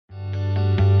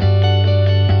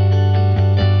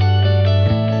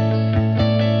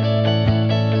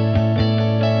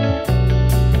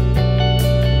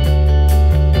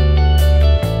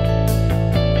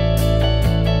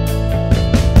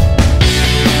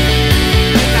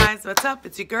what's up?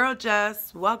 It's your girl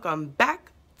Jess. Welcome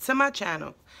back to my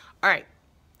channel. Alright,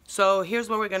 so here's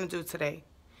what we're going to do today.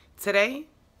 Today,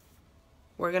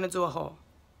 we're going to do a haul.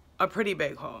 A pretty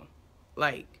big haul.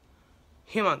 Like,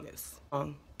 humongous.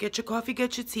 Get your coffee,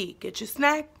 get your tea, get your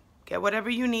snack, get whatever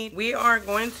you need. We are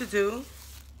going to do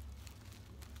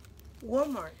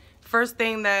Walmart. First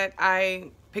thing that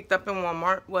I picked up in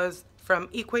Walmart was from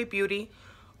Equate Beauty.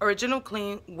 Original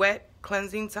Clean Wet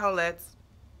Cleansing Towelettes.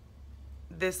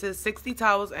 This is 60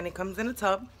 towels and it comes in a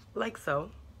tub, like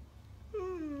so.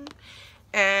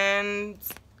 And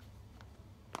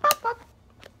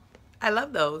I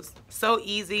love those. So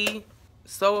easy,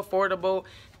 so affordable.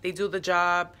 They do the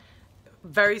job.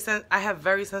 I have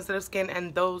very sensitive skin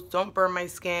and those don't burn my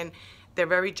skin. They're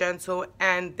very gentle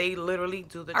and they literally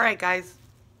do the job. Alright guys,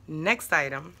 next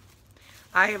item.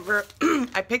 I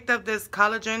picked up this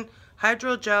collagen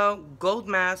hydrogel gold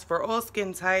mask for all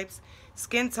skin types.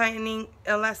 Skin tightening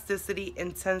elasticity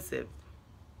intensive.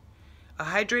 A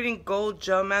hydrating gold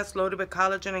gel mask loaded with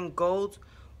collagen and gold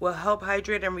will help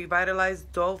hydrate and revitalize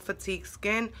dull fatigue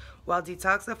skin while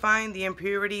detoxifying the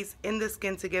impurities in the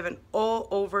skin to give an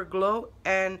all-over glow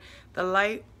and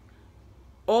life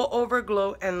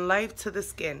to the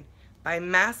skin by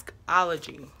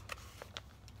Maskology.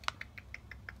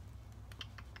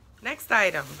 Next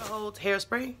item, holds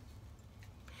hairspray.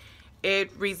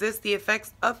 It resists the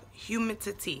effects of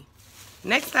humidity.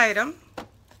 Next item,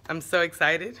 I'm so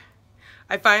excited.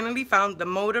 I finally found the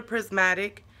Moda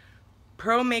Prismatic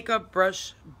Pro Makeup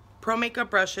Brushes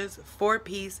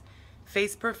 4-piece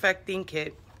face perfecting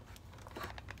kit.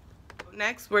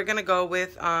 Next, we're gonna go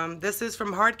with this is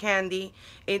from Hard Candy.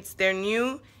 It's their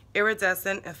new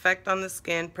iridescent effect on the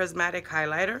skin prismatic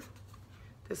highlighter.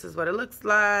 This is what it looks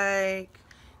like.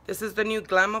 This is the new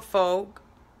Glamour Fog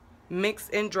Mix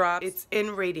in Drops. It's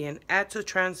in Radiant. Add to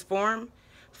transform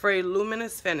for a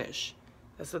luminous finish.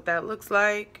 That's what that looks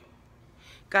like.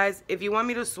 Guys, if you want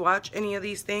me to swatch any of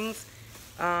these things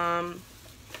and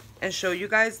show you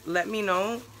guys, let me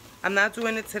know. I'm not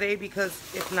doing it today because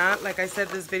if not, like I said,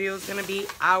 this video is going to be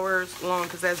hours long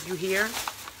because as you hear,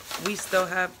 we still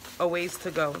have a ways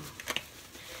to go.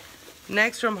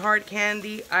 Next, from Hard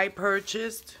Candy, I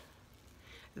purchased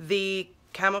the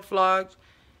Camouflage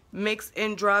Mix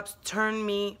in Drops Turn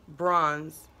Me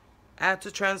Bronze. Add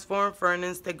to transform for an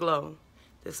instant glow.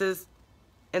 This is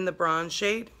in the bronze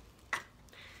shade.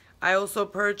 I also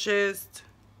purchased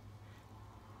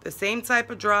the same type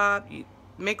of drop. You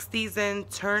mix these in,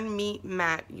 Turn Me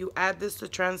Matte. You add this to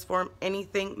transform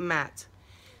anything matte.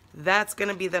 That's going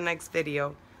to be the next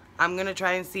video. I'm going to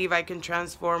try and see if I can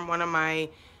transform one of my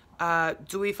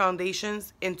dewy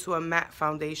foundations into a matte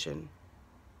foundation.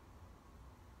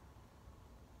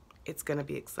 It's going to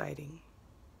be exciting.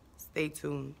 Stay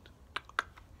tuned.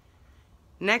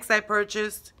 Next, I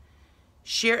purchased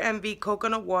Sheer Envy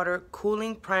Coconut Water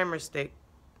Cooling Primer Stick.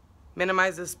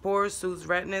 Minimizes pores, soothes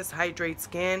redness, hydrates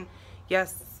skin.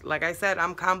 Yes, like I said,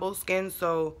 I'm combo skin,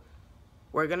 so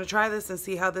we're going to try this and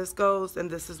see how this goes. And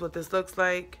this is what this looks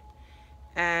like.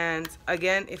 And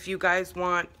again, if you guys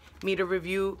want me to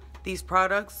review these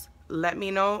products, let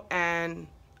me know and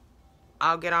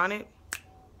I'll get on it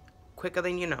quicker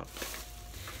than you know.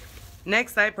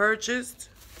 Next, I purchased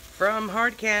from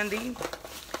Hard Candy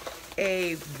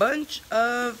a bunch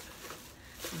of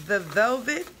the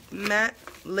Velvet Matte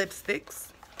Lipsticks.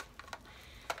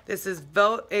 This is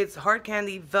it's Hard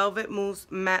Candy Velvet Mousse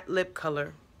Matte Lip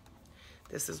Color.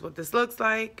 This is what this looks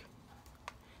like.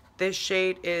 This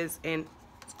shade is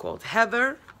it's called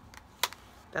Heather.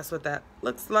 That's what that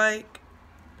looks like.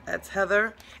 That's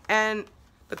Heather. And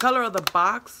the color of the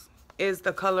box is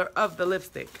the color of the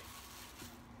lipstick.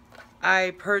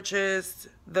 I purchased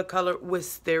the color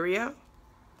Wisteria.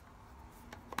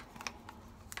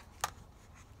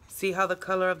 See how the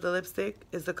color of the lipstick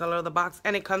is the color of the box,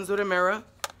 and it comes with a mirror.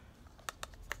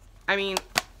 I mean,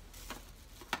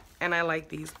 and I like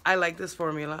these. I like this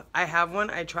formula. I have one.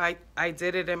 I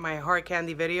did it in my Hard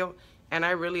Candy video, and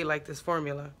I really like this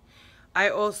formula. I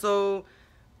also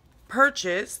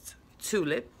purchased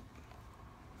Tulip.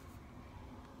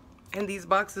 And these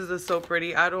boxes are so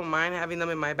pretty. I don't mind having them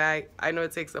in my bag. I know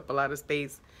it takes up a lot of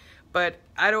space, but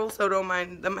I also don't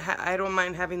mind them. I don't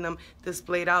mind having them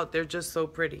displayed out. They're just so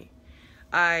pretty.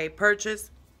 I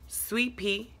purchased Sweet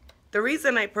Pea. The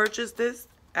reason I purchased this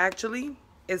actually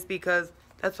is because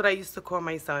that's what I used to call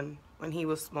my son when he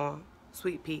was small.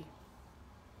 Sweet Pea.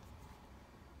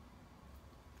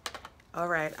 All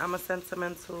right, I'm a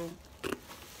sentimental.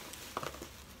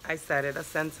 I said it, a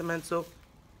sentimental.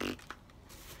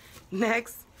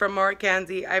 Next, from Hard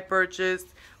Candy, I purchased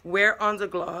Wear On The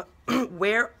Gloss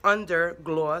Wear Under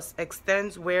Gloss.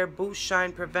 Extends wear, boosts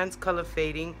shine, prevents color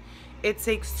fading. It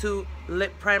Takes Two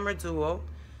Lip Primer Duo.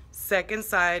 Second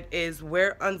side is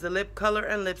Wear Under Lip Color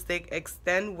and Lipstick.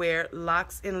 Extend wear,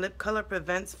 locks in lip color,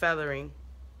 prevents feathering.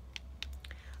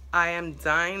 I am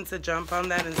dying to jump on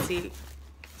that and see,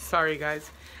 sorry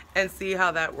guys, and see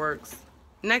how that works.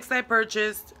 Next I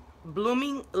purchased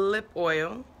Blooming Lip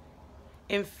Oil.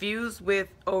 Infused with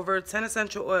over 10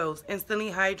 essential oils.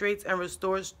 Instantly hydrates and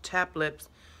restores chapped lips.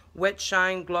 Wet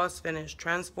shine gloss finish.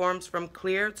 Transforms from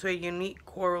clear to a unique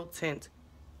coral tint.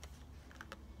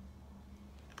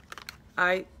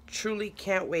 I truly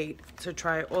can't wait to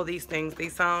try all these things. They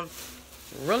sound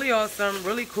really awesome,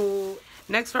 really cool.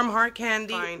 Next from Hard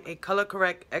Candy, find a Color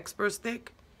Correct Expert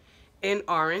Stick in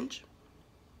orange.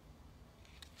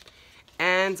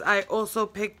 And I also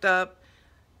picked up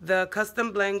the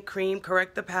Custom Blend Cream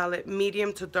Correct the Palette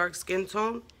medium to dark skin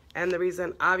tone. And the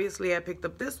reason obviously I picked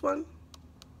up this one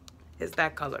is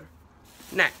that color.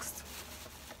 Next,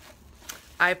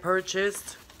 I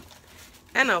purchased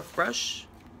an e.l.f. brush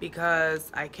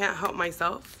because I can't help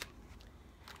myself,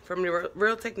 from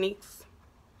Real Techniques.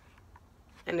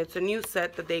 And it's a new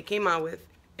set that they came out with.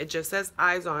 It just says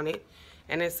eyes on it.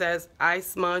 And it says eye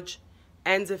smudge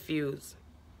and diffuse.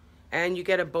 And you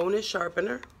get a bonus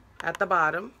sharpener at the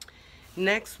bottom.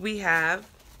 Next we have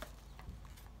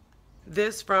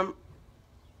this from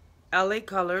LA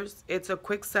Colors. It's a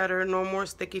quick setter, no more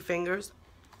sticky fingers.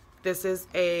 This is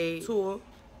a tool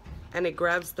and it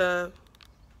grabs the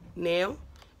nail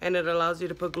and it allows you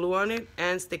to put glue on it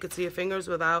and stick it to your fingers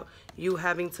without you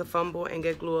having to fumble and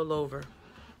get glue all over.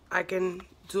 I can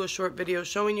do a short video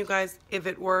showing you guys if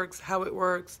it works, how it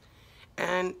works,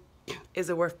 and is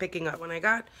it worth picking up. When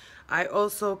I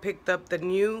also picked up the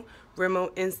new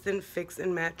Rimmel Instant Fix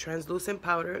and Matte Translucent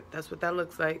Powder. That's what that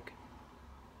looks like.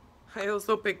 I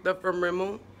also picked up from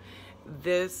Rimmel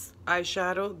this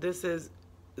eyeshadow. This is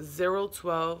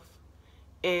 012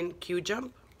 in Q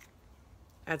Jump.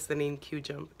 That's the name, Q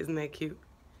Jump. Isn't that cute?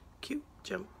 Q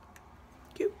Jump.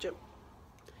 Q Jump.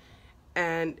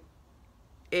 And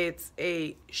it's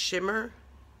a shimmer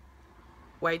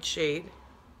white shade.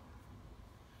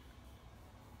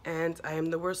 And I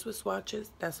am the worst with swatches.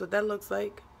 That's what that looks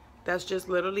like. That's just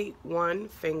literally one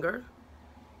finger.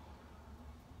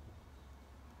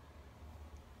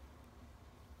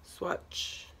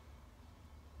 Swatch.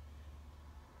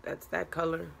 That's that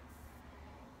color.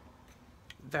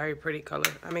 Very pretty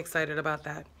color. I'm excited about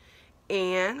that.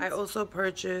 And I also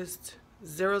purchased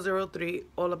 003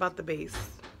 All About the Base.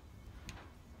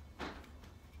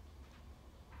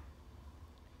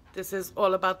 This is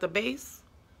All About the Base.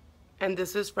 And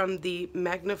this is from the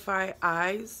Magnify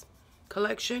Eyes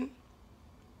collection.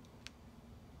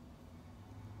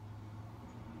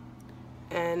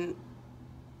 And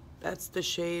that's the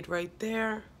shade right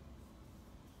there.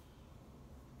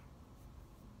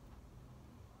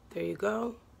 There you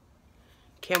go.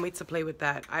 Can't wait to play with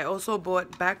that. I also bought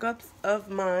backups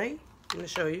of my, I'm going to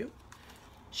show you,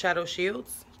 shadow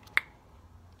shields.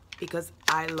 Because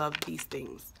I love these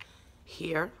things.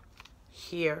 Here.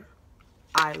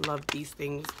 I love these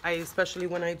things. Especially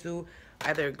when I do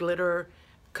either glitter,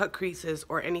 cut creases,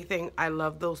 or anything. I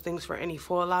love those things for any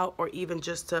fallout or even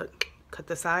just to cut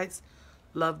the sides.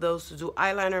 Love those to do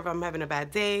eyeliner if I'm having a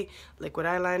bad day. Liquid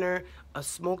eyeliner, a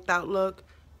smoked out look.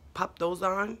 Pop those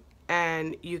on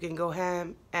and you can go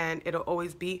ham and it'll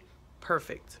always be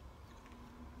perfect.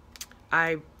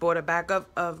 I bought a backup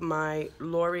of my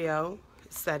L'Oreal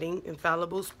Setting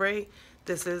Infallible Spray.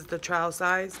 This is the trial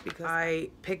size because I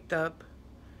picked up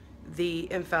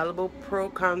the Infallible Pro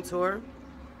Contour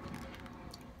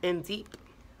in Deep.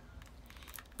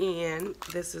 And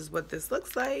this is what this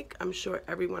looks like. I'm sure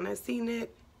everyone has seen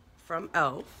it from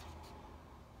e.l.f.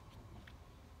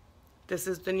 This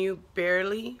is the new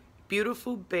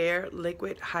Beautiful Bare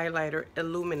Liquid Highlighter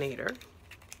Illuminator.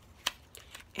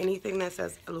 Anything that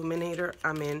says illuminator,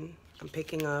 I'm in. I'm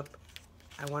picking up.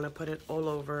 I want to put it all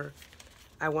over.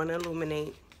 I want to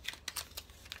illuminate,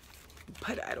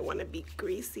 but I don't want to be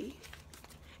greasy.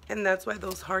 And that's why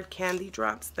those Hard Candy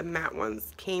drops, the matte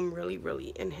ones, came really, really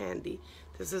in handy.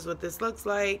 This is what this looks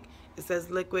like. It says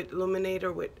liquid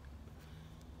illuminator with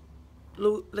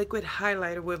liquid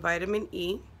highlighter with vitamin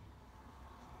E.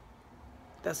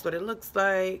 That's what it looks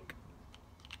like.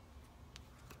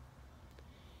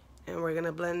 And we're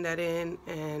gonna blend that in,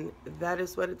 and that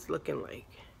is what it's looking like.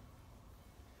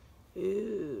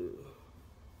 Ooh,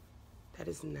 that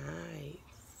is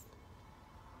nice.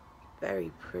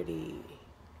 Very pretty.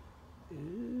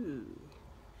 Ooh.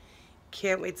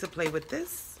 Can't wait to play with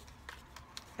this.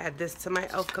 Add this to my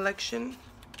e.l.f. collection.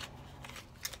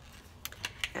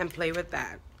 and play with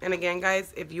that. And again,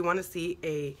 guys, if you want to see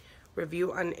a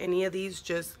review on any of these,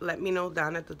 just let me know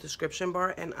down at the description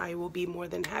bar, and I will be more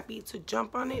than happy to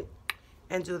jump on it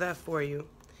and do that for you.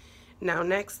 Now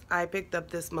next, I picked up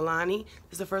this Milani.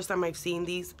 This is the first time I've seen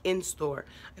these in store.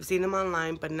 I've seen them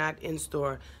online, but not in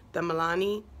store. The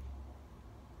Milani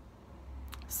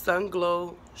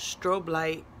Sunglow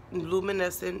Strobelight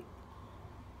Luminescent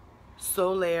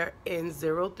Solaire in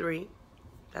 03.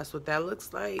 That's what that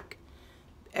looks like.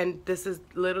 And this is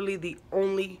literally the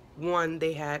only one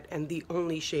they had, and the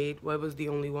only shade. What was the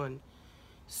only one?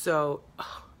 So,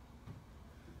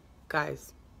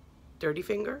 guys, dirty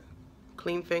finger,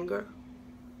 clean finger,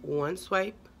 one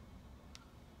swipe,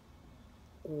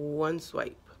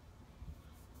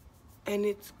 and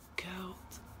it's gold.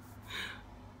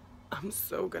 I'm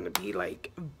so gonna be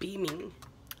like beaming.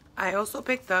 I also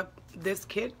picked up this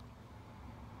kit,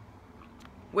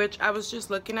 which I was just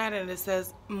looking at, and it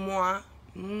says Moi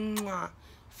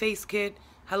face kit,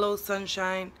 hello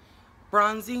sunshine,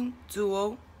 bronzing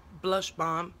duo blush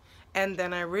balm. And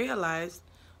then I realized,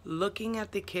 looking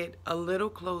at the kit a little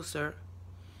closer,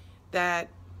 that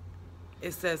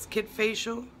it says Kit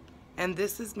Facial, and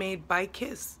this is made by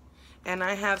Kiss. And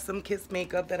I have some Kiss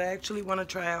makeup that I actually want to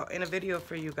try out in a video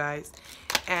for you guys.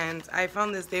 And I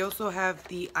found this. They also have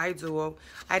the Eye Duo.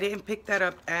 I didn't pick that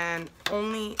up, and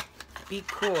only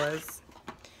because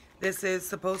this is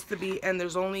supposed to be, and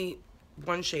there's only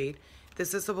one shade.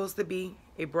 This is supposed to be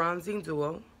a bronzing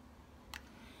duo.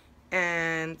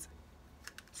 And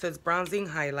so it's bronzing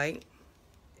highlight.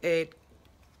 It's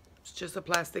just a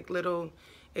plastic little,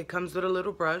 it comes with a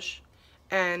little brush.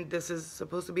 And this is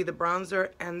supposed to be the bronzer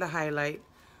and the highlight.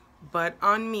 But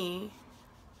on me,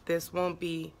 this won't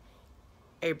be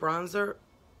a bronzer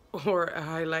or a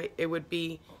highlight. It would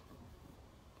be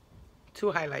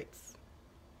two highlights.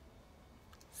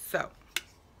 So,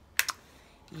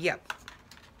 yep.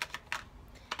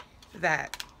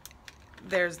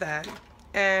 There's that.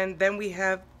 And then we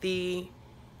have the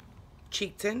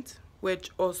cheek tint, which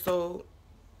also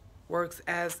works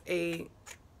as a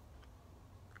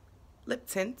lip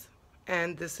tint,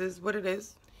 and this is what it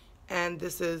is. And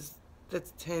this is the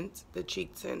tint, the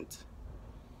cheek tint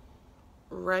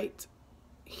right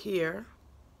here.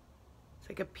 It's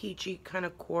like a peachy kind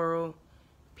of coral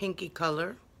pinky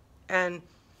color, and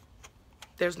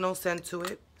there's no scent to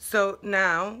it. So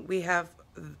now we have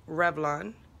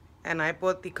Revlon, and I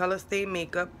bought the Colorstay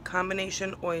Makeup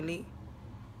Combination Oily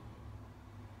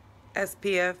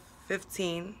SPF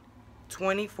 15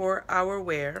 24-hour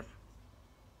wear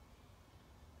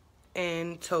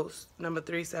in Toast number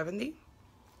 370.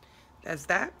 That's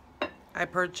that. I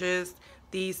purchased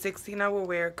the 16-hour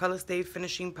wear Colorstay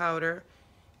Finishing Powder,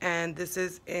 and this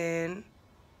is in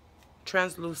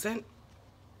translucent.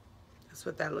 That's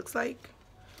what that looks like.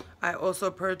 I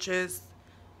also purchased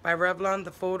by Revlon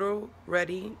the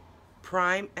photoready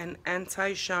Prime and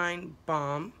Anti-Shine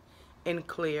Balm in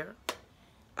clear.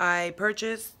 I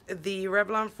purchased the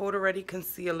Revlon photoready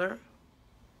Concealer.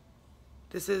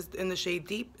 This is in the shade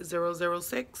Deep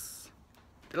 006.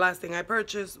 The last thing I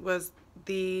purchased was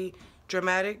the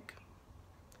Dramatic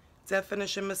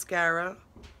Definition Mascara,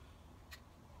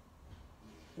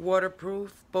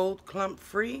 waterproof, bold, clump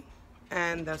free,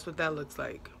 and that's what that looks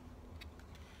like.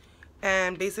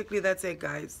 And basically that's it,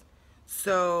 guys.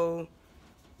 So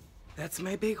that's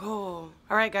my big haul.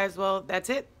 Alright guys, well that's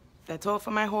it. That's all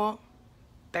for my haul.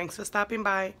 Thanks for stopping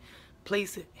by.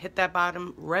 Please hit that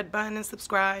bottom red button and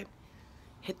subscribe.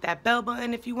 Hit that bell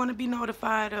button if you want to be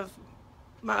notified of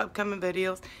my upcoming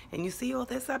videos. And you see all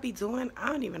this I be doing, I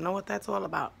don't even know what that's all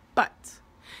about. But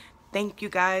thank you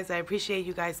guys. I appreciate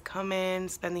you guys coming,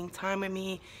 spending time with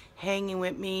me, hanging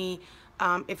with me.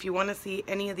 If you want to see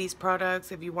any of these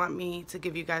products, if you want me to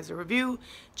give you guys a review,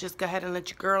 just go ahead and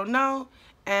let your girl know,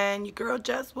 and your girl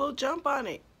just will jump on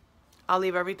it. I'll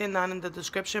leave everything down in the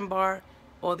description bar,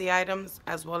 all the items,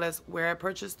 as well as where I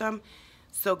purchased them.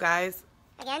 So guys,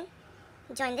 again,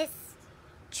 join this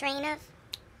train of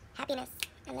happiness,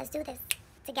 and let's do this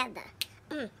together.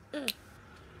 All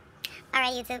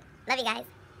right, YouTube. Love you guys.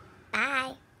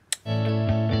 Bye.